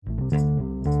Well,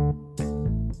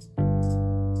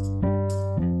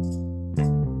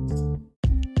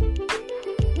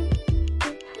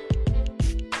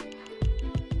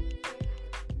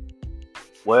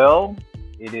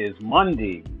 it is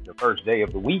Monday, the first day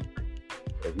of the week,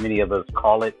 as many of us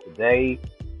call it today.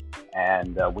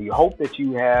 And we hope that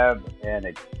you have an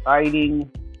exciting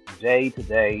day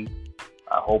today.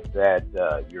 I hope that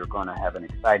you're going to have an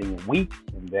exciting week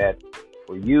and that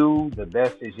for you, the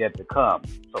best is yet to come.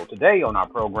 So today on our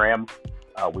program,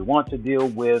 we want to deal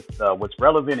with what's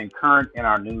relevant and current in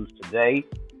our news today.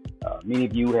 Many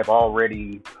of you have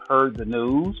already heard the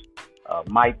news.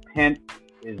 Mike Pence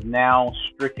is now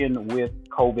stricken with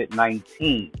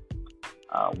COVID-19.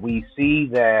 We see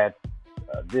that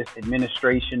this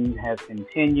administration has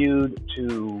continued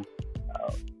to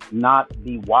not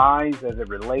be wise as it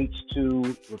relates to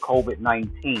the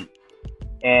COVID-19.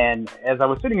 And as I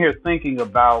was sitting here thinking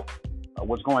about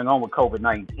what's going on with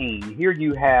COVID-19, here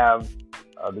you have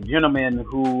the gentleman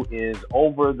who is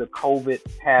over the COVID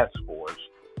task force,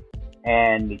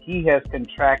 and he has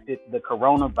contracted the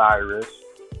coronavirus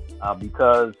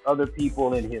because other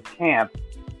people in his camp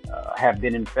have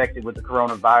been infected with the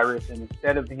coronavirus. And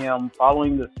instead of him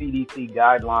following the CDC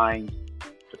guidelines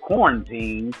to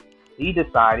quarantine, he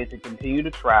decided to continue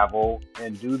to travel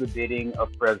and do the bidding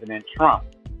of President Trump.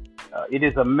 It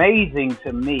is amazing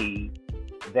to me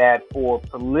that for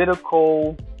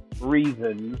political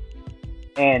reasons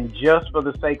and just for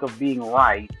the sake of being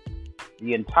right,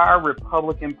 the entire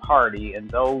Republican Party and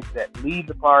those that lead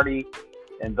the party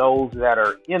and those that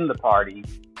are in the party,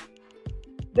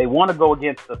 they want to go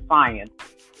against the science,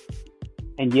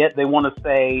 and yet they want to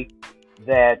say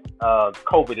that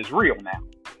COVID is real now.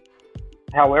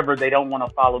 However, they don't want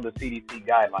to follow the CDC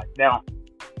guidelines. Now,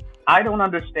 I don't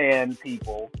understand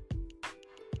people.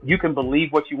 You can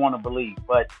believe what you want to believe,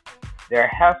 but there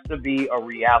has to be a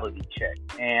reality check.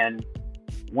 And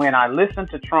when I listen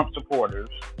to Trump supporters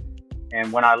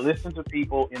and when I listen to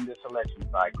people in this election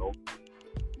cycle,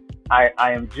 I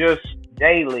am just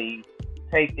daily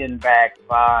taken back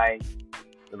by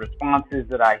the responses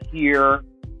that I hear,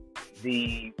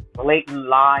 the blatant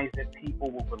lies that people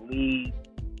will believe.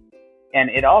 And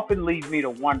it often leads me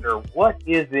to wonder, what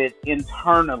is it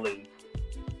internally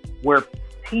where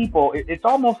people, it's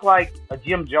almost like a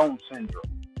Jim Jones syndrome,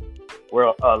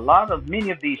 where many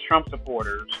of these Trump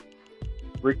supporters,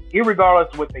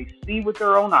 irregardless of what they see with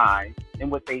their own eyes and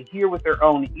what they hear with their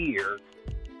own ears,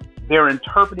 they're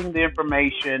interpreting the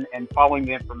information and following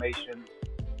the information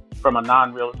from a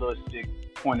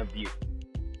non-realistic point of view.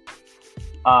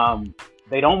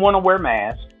 They don't want to wear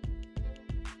masks.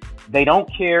 They don't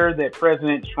care that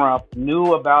President Trump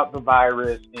knew about the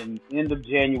virus in end of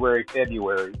January,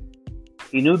 February.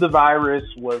 He knew the virus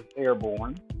was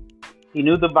airborne. He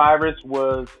knew the virus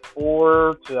was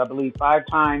 4 to, I believe, 5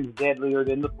 times deadlier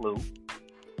than the flu.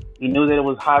 He knew that it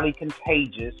was highly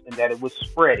contagious and that it was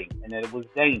spreading and that it was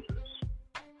dangerous.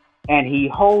 And he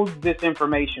holds this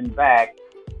information back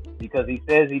because he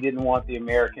says he didn't want the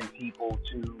American people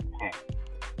to panic.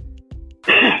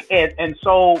 and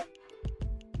so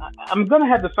I'm going to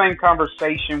have the same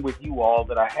conversation with you all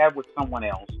that I had with someone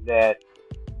else that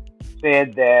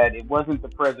said that it wasn't the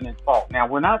president's fault. Now,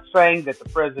 we're not saying that the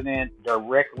president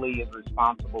directly is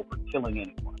responsible for killing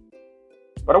anyone,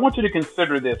 but I want you to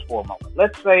consider this for a moment.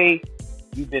 Let's say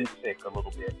you've been sick a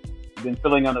little bit. You've been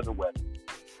feeling under the weather.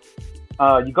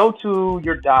 You go to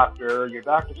your doctor. Your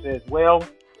doctor says, well,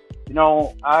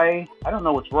 I don't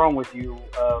know what's wrong with you,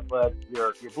 but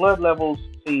your blood levels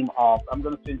seem off. I'm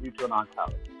going to send you to an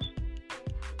oncologist.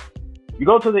 You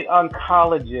go to the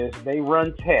oncologist. They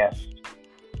run tests.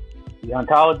 The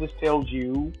oncologist tells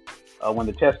you when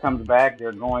the test comes back,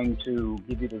 they're going to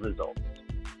give you the results.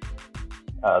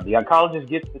 The oncologist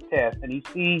gets the test and he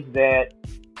sees that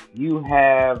you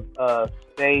have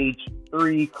stage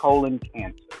 3 colon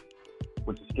cancer,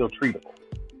 which is still treatable.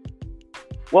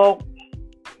 Well,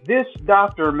 this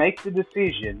doctor makes the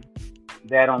decision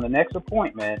that on the next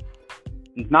appointment,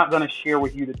 he's not going to share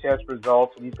with you the test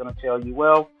results, and he's going to tell you,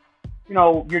 well,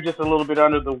 you're just a little bit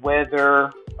under the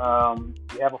weather.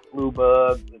 You have a flu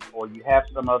bug or you have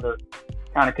some other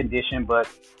kind of condition, but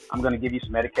I'm going to give you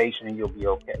some medication and you'll be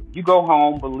okay. You go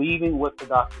home believing what the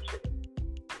doctor said.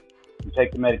 You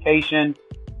take the medication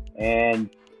and,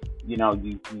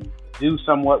 you do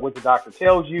somewhat what the doctor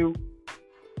tells you,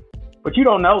 but you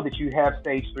don't know that you have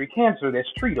stage 3 cancer that's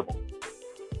treatable.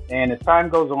 And as time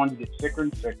goes on, you get sicker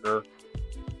and sicker,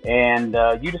 and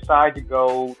you decide to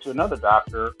go to another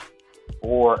doctor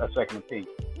for a second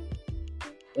opinion.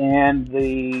 And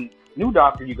the new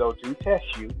doctor you go to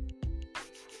tests you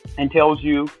and tells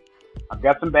you, I've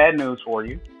got some bad news for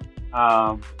you.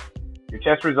 Your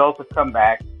test results have come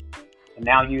back, and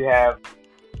now you have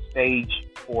stage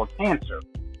 4 cancer.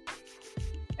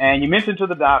 And you mentioned to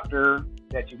the doctor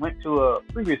that you went to a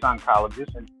previous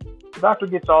oncologist, and the doctor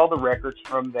gets all the records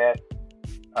from that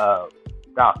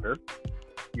doctor,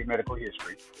 your medical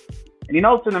history. And he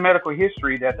notes in the medical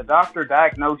history that the doctor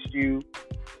diagnosed you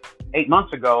 8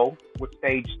 months ago with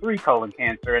stage 3 colon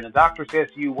cancer. And the doctor says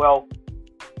to you, well,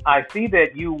 I see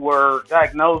that you were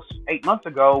diagnosed 8 months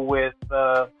ago with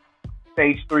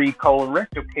stage 3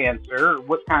 colorectal cancer.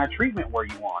 What kind of treatment were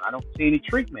you on? I don't see any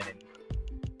treatment in you.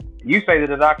 And you say to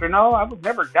the doctor, no, I was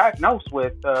never diagnosed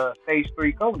with stage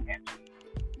 3 colon cancer.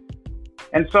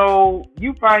 And so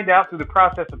you find out through the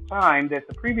process of time that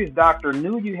the previous doctor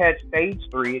knew you had stage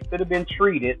 3. It could have been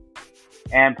treated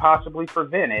and possibly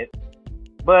prevented.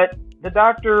 But the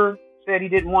doctor said he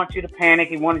didn't want you to panic.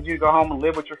 He wanted you to go home and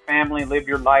live with your family and live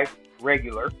your life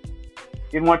regular.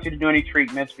 Didn't want you to do any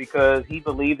treatments because he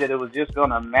believed that it was just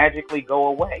going to magically go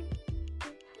away.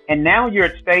 And now you're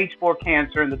at stage 4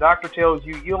 cancer, and the doctor tells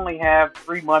you you only have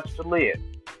 3 months to live.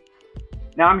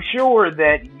 Now, I'm sure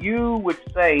that you would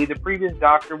say the previous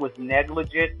doctor was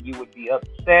negligent. You would be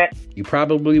upset. You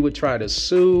probably would try to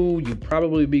sue. You'd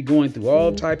probably be going through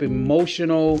all type of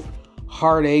emotional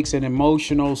heartaches and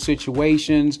emotional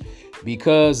situations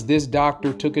because this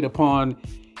doctor took it upon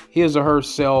his or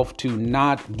herself to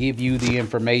not give you the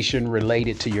information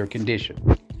related to your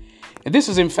condition. And this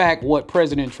is, in fact, what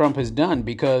President Trump has done,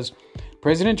 because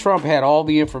President Trump had all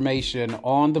the information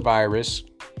on the virus,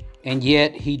 and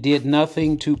yet he did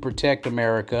nothing to protect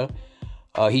America.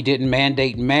 He didn't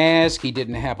mandate masks. He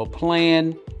didn't have a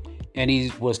plan. And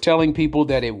he was telling people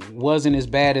that it wasn't as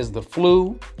bad as the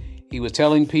flu. He was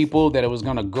telling people that it was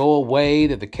going to go away,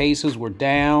 that the cases were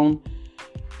down,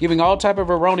 giving all type of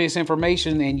erroneous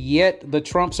information. And yet the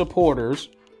Trump supporters,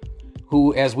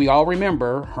 who, as we all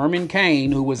remember, Herman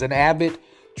Cain, who was an avid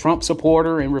Trump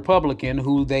supporter and Republican,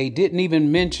 who they didn't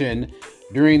even mention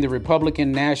during the Republican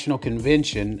National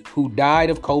Convention, who died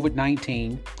of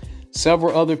COVID-19,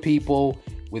 several other people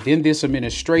within this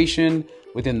administration,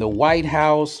 within the White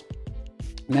House.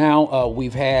 Now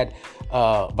we've had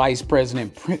Vice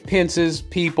President Pence's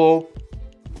people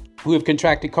who have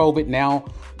contracted COVID, now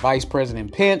Vice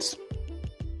President Pence.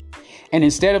 And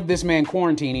instead of this man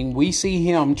quarantining, we see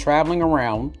him traveling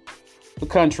around the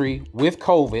country with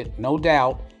COVID. No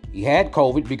doubt he had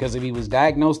COVID, because if he was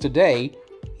diagnosed today,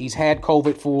 he's had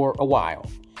COVID for a while.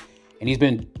 And he's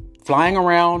been flying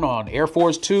around on Air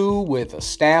Force Two with a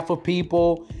staff of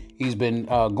people. He's been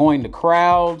going to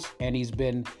crowds, and he's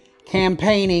been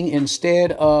campaigning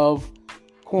instead of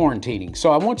quarantining.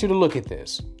 So I want you to look at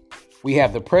this. We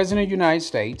have the President of the United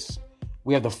States.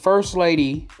 We have the First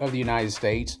Lady of the United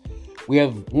States. We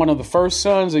have one of the first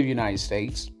sons of the United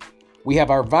States. We have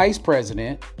our Vice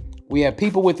President. We have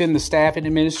people within the staff and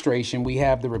administration. We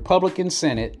have the Republican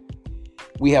Senate.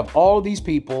 We have all of these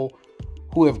people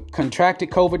who have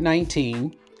contracted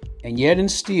COVID-19, and yet and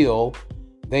still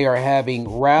they are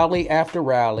having rally after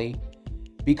rally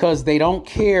because they don't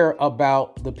care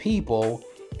about the people,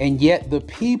 and yet the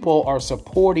people are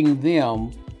supporting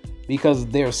them because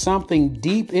there's something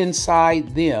deep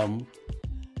inside them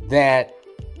that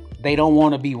they don't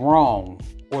want to be wrong,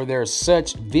 or there's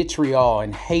such vitriol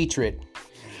and hatred.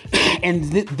 And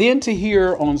then to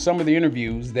hear on some of the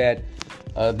interviews that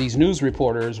these news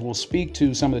reporters will speak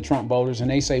to some of the Trump voters,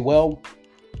 and they say, well,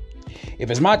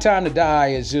 if it's my time to die,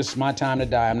 it's just my time to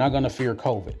die. I'm not going to fear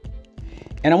COVID.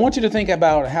 And I want you to think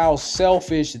about how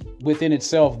selfish within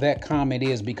itself that comment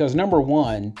is, because number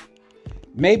one,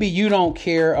 maybe you don't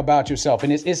care about yourself.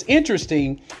 And it's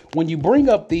interesting when you bring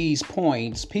up these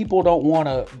points, people don't want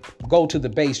to go to the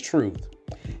base truth.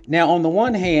 Now, on the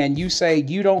one hand, you say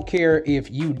you don't care if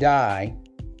you die,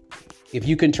 if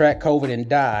you contract COVID and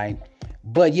die,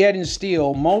 but yet and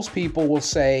still, most people will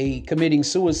say committing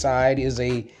suicide is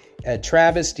a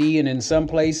travesty. And in some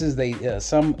places,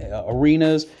 some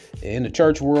arenas in the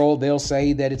church world, they'll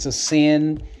say that it's a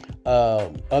sin.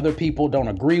 Other people don't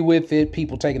agree with it.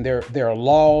 People taking there are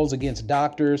laws against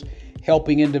doctors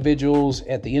helping individuals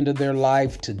at the end of their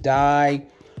life to die.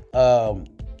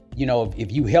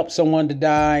 If you help someone to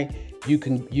die, you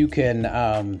can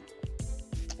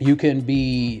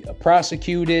be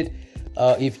prosecuted.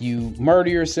 If you murder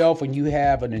yourself and you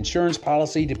have an insurance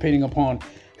policy, depending upon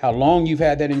how long you've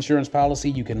had that insurance policy,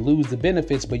 you can lose the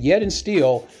benefits. But yet and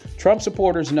still, Trump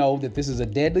supporters know that this is a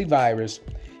deadly virus,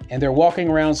 and they're walking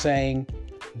around saying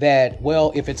that,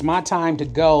 well, if it's my time to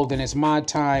go, then it's my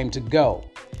time to go.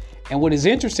 And what is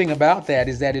interesting about that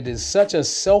is that it is such a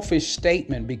selfish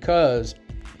statement, because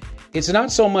it's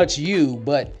not so much you,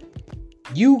 but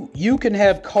You can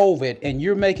have COVID and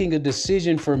you're making a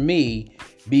decision for me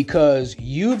because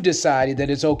you've decided that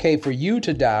it's okay for you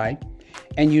to die,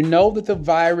 and you know that the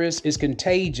virus is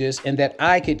contagious and that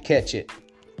I could catch it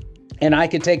and I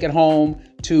could take it home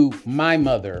to my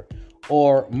mother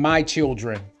or my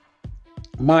children,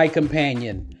 my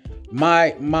companion,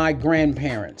 my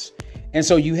grandparents. And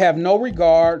so you have no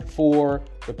regard for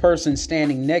the person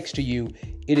standing next to you.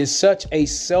 It is such a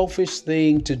selfish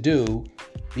thing to do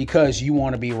because you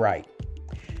want to be right.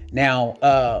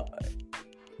 Now,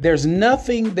 there's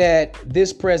nothing that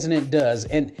this president does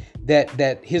and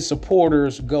that his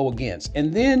supporters go against.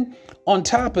 And then on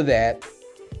top of that,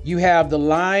 you have the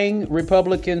lying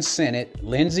Republican Senate,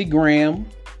 Lindsey Graham.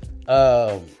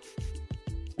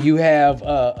 You have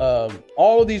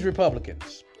all of these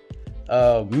Republicans,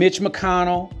 Mitch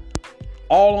McConnell,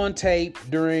 all on tape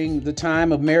during the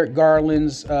time of Merrick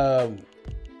Garland's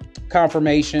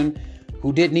confirmation,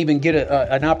 who didn't even get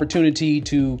an opportunity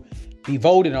to be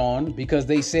voted on because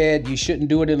they said you shouldn't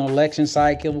do it in an election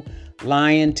cycle.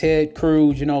 Lying Ted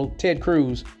Cruz, Ted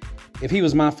Cruz, if he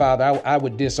was my father, I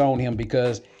would disown him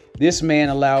because this man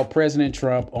allowed President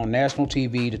Trump on national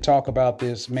TV to talk about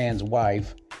this man's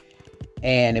wife.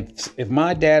 And if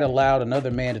my dad allowed another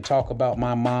man to talk about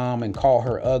my mom and call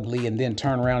her ugly and then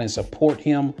turn around and support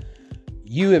him,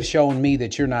 you have shown me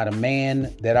that you're not a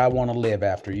man that I want to live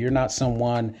after. You're not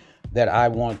someone that I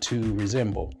want to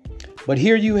resemble. But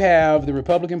here you have the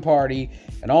Republican Party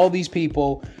and all these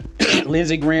people.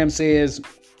 Lindsey Graham says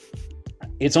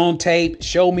it's on tape.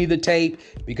 Show me the tape,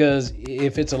 because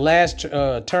if it's a last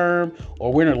term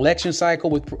or we're in an election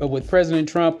cycle with President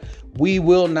Trump, we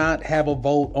will not have a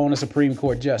vote on a Supreme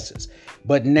Court justice.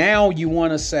 But now you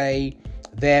want to say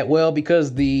that, well,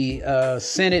 because the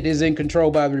Senate is in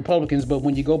control by the Republicans, but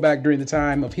when you go back during the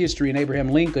time of history and Abraham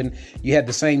Lincoln, you had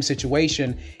the same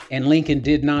situation, and Lincoln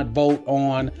did not vote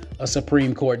on a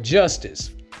Supreme Court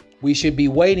justice. We should be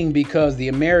waiting because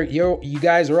you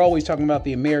guys are always talking about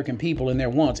the American people and their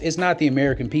wants. It's not the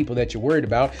American people that you're worried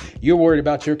about. You're worried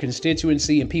about your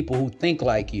constituency and people who think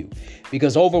like you,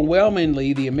 because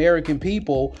overwhelmingly the American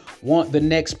people want the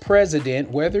next president,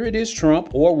 whether it is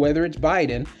Trump or whether it's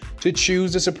Biden, to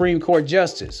choose a Supreme Court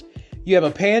justice. You have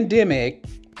a pandemic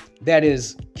that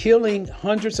is killing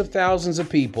hundreds of thousands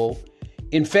of people,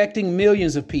 infecting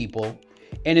millions of people.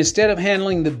 And instead of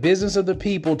handling the business of the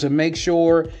people to make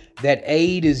sure that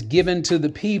aid is given to the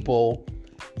people,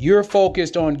 you're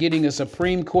focused on getting a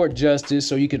Supreme Court justice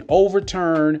so you can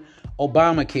overturn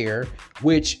Obamacare,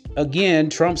 which, again,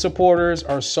 Trump supporters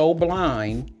are so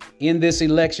blind in this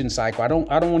election cycle. I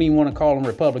don't even want to call them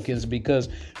Republicans, because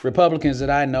Republicans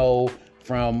that I know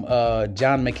from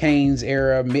John McCain's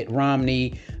era, Mitt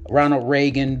Romney, Ronald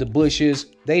Reagan, the Bushes,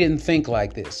 they didn't think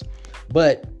like this.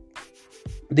 But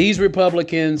these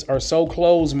Republicans are so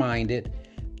close-minded,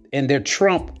 and they're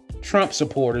Trump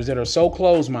supporters that are so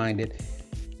close-minded.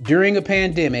 During a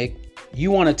pandemic,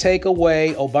 you want to take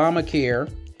away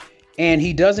Obamacare, and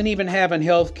he doesn't even have a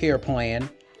health care plan.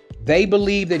 They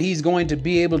believe that he's going to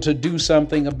be able to do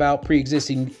something about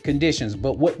pre-existing conditions.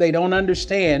 But what they don't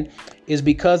understand is,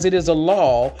 because it is a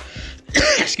law,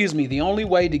 the only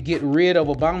way to get rid of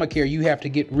Obamacare, you have to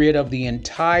get rid of the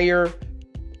entire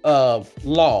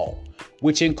law,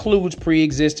 which includes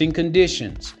pre-existing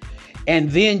conditions.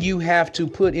 And then you have to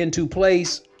put into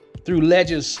place, through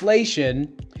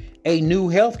legislation, a new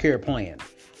healthcare plan.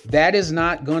 That is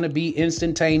not going to be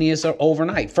instantaneous or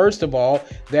overnight. First of all,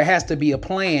 there has to be a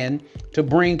plan to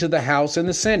bring to the House and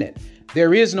the Senate.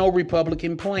 There is no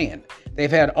Republican plan.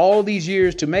 They've had all these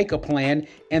years to make a plan,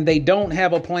 and they don't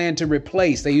have a plan to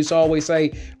replace. They used to always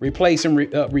say replace and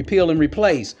repeal and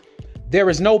replace. There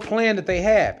is no plan that they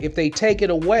have. If they take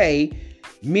it away,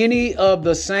 many of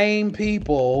the same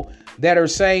people that are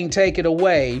saying take it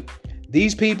away,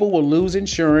 these people will lose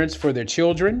insurance for their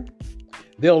children.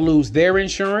 They'll lose their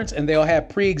insurance, and they'll have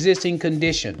pre-existing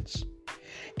conditions.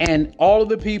 And all of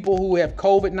the people who have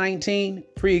COVID-19,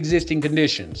 pre-existing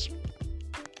conditions.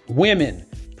 Women,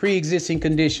 pre-existing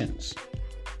conditions.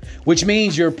 Which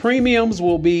means your premiums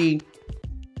will be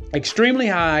extremely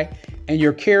high and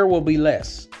your care will be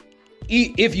less,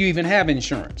 if you even have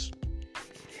insurance.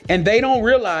 And they don't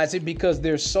realize it because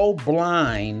they're so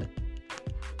blind.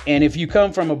 And if you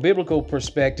come from a biblical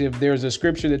perspective, there's a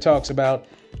scripture that talks about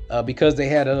because they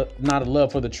had not a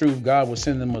love for the truth, God would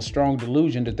send them a strong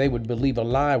delusion that they would believe a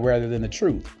lie rather than the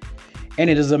truth. And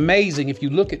it is amazing, if you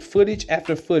look at footage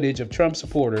after footage of Trump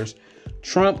supporters,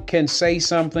 Trump can say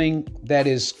something that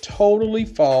is totally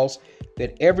false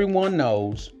that everyone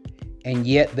knows, and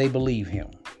yet they believe him.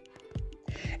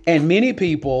 And many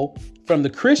people, from the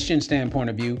Christian standpoint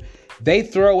of view, they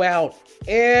throw out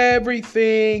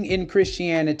everything in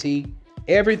Christianity,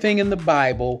 everything in the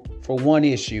Bible for one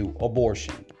issue: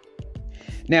 abortion.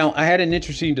 Now, I had an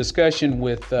interesting discussion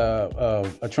with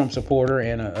a Trump supporter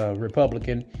and a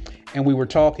Republican, and we were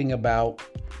talking about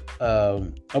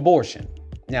abortion.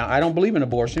 Now, I don't believe in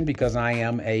abortion because I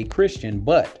am a Christian,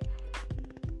 but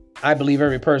I believe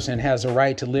every person has a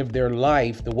right to live their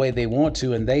life the way they want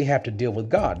to, and they have to deal with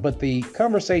God. But the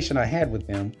conversation I had with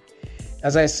them,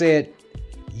 as I said,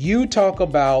 you talk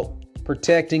about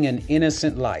protecting an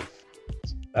innocent life.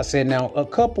 I said, now, a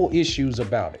couple issues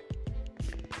about it.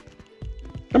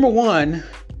 Number one,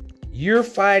 you're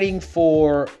fighting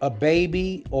for a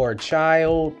baby or a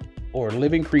child or a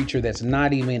living creature that's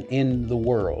not even in the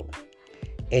world.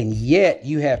 And yet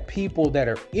you have people that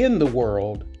are in the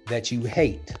world that you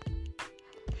hate.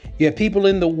 You have people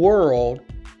in the world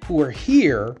who are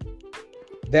here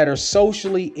that are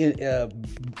socially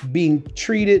being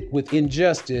treated with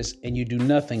injustice, and you do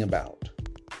nothing about.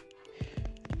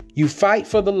 You fight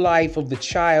for the life of the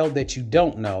child that you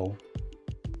don't know,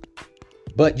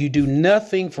 but you do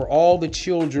nothing for all the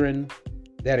children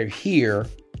that are here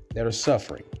that are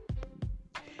suffering.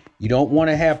 You don't want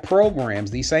to have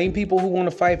programs. These same people who want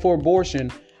to fight for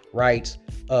abortion rights,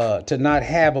 to not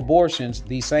have abortions,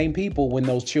 these same people, when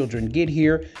those children get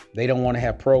here, they don't want to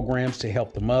have programs to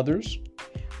help the mothers.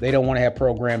 They don't want to have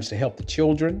programs to help the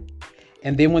children.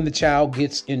 And then when the child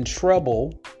gets in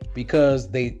trouble because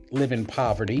they live in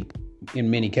poverty, in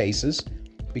many cases,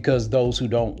 because those who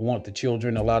don't want the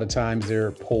children, a lot of times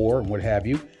they're poor and what have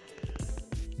you.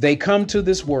 They come to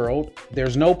this world.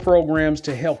 There's no programs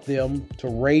to help them to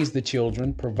raise the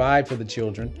children, provide for the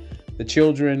children. The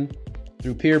children,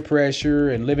 through peer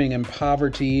pressure and living in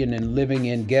poverty and then living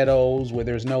in ghettos where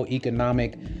there's no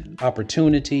economic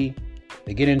opportunity,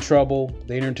 they get in trouble.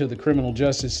 They enter into the criminal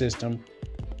justice system,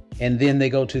 and then they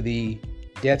go to the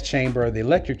death chamber or the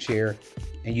electric chair,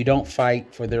 and you don't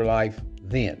fight for their life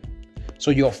then.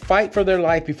 So you'll fight for their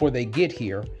life before they get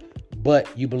here, but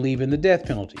you believe in the death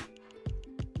penalty.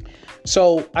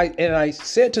 So I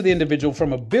said to the individual,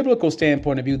 from a biblical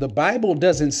standpoint of view, the Bible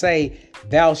doesn't say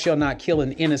thou shalt not kill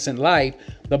an innocent life.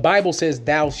 The Bible says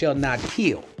thou shalt not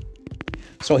kill.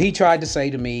 So he tried to say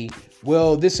to me,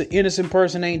 well, this innocent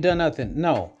person ain't done nothing.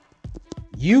 No,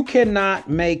 you cannot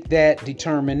make that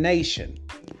determination.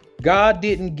 God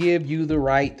didn't give you the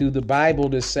right through the Bible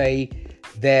to say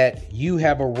that you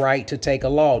have a right to take a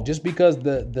law. Just because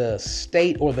the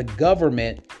state or the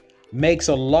government makes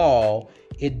a law,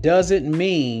 it doesn't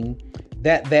mean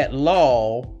that that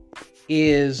law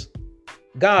is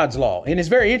God's law. And it's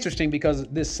very interesting because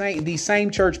these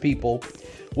same church people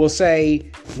will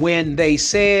say, when they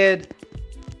said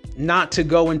not to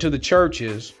go into the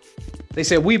churches, they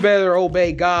said we better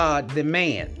obey God than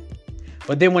man.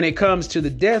 But then when it comes to the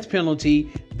death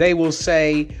penalty, they will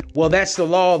say, well, that's the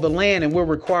law of the land and we're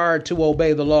required to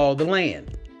obey the law of the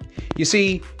land. You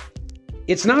see,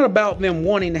 it's not about them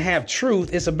wanting to have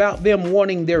truth. It's about them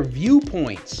wanting their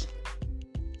viewpoints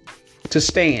to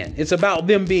stand. It's about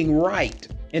them being right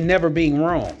and never being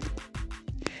wrong.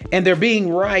 And they're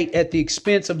being right at the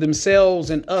expense of themselves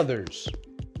and others.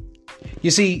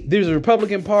 You see, there's a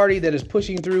Republican Party that is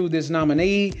pushing through this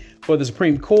nominee for the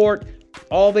Supreme Court.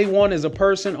 All they want is a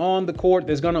person on the court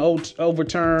that's going to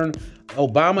overturn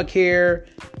Obamacare,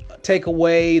 take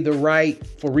away the right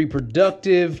for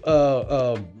reproductive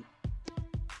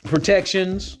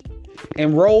protections,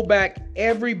 and roll back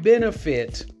every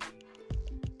benefit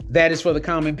that is for the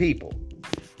common people.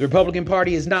 The Republican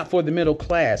Party is not for the middle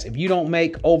class. If you don't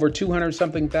make over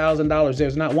 $200-something thousand,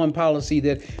 there's not one policy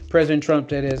that President Trump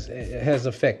that has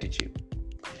affected you.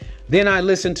 Then I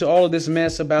listened to all of this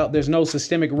mess about there's no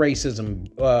systemic racism.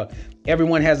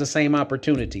 Everyone has the same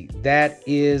opportunity. That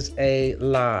is a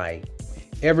lie.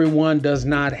 Everyone does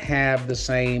not have the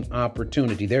same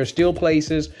opportunity. There are still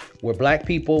places where Black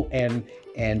people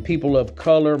and people of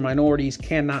color, minorities,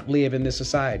 cannot live in this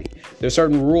society. There are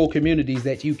certain rural communities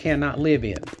that you cannot live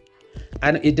in.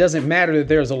 It doesn't matter that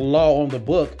there's a law on the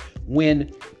book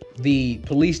when the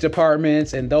police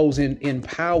departments and those in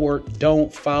power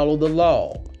don't follow the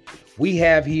law. We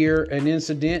have here an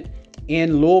incident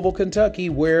in Louisville, Kentucky,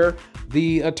 where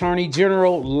the attorney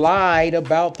general lied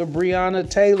about the Breonna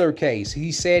Taylor case.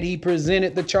 He said he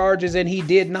presented the charges and he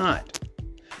did not,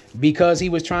 because he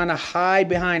was trying to hide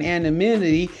behind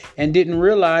anonymity and didn't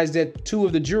realize that two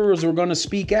of the jurors were going to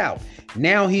speak out.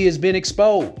 Now he has been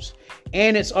exposed.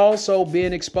 And it's also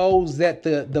been exposed that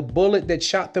the bullet that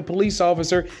shot the police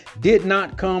officer did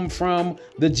not come from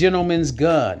the gentleman's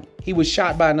gun. He was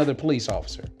shot by another police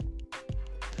officer.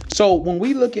 So when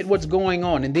we look at what's going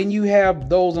on, and then you have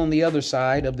those on the other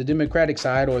side of the Democratic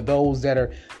side, or those that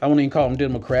are, I won't even call them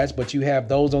Democrats, but you have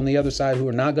those on the other side who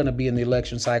are not going to be in the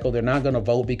election cycle. They're not going to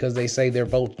vote because they say their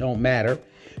votes don't matter.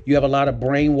 You have a lot of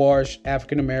brainwashed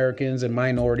African Americans and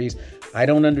minorities. I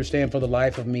don't understand for the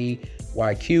life of me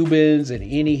why Cubans and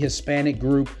any Hispanic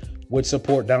group would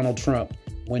support Donald Trump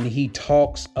when he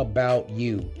talks about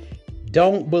you.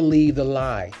 Don't believe the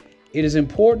lie. It is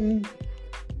important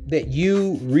that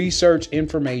you research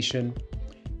information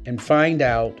and find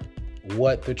out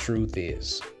what the truth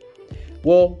is.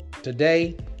 Well,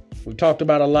 today we talked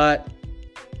about a lot.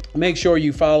 Make sure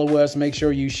you follow us. Make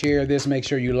sure you share this. Make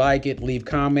sure you like it. Leave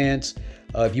comments.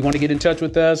 If you want to get in touch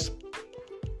with us,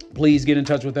 please get in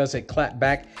touch with us at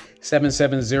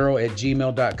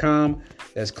clapback770@gmail.com.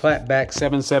 That's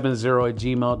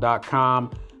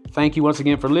clapback770@gmail.com. Thank you once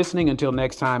again for listening. Until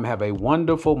next time, have a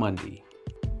wonderful Monday.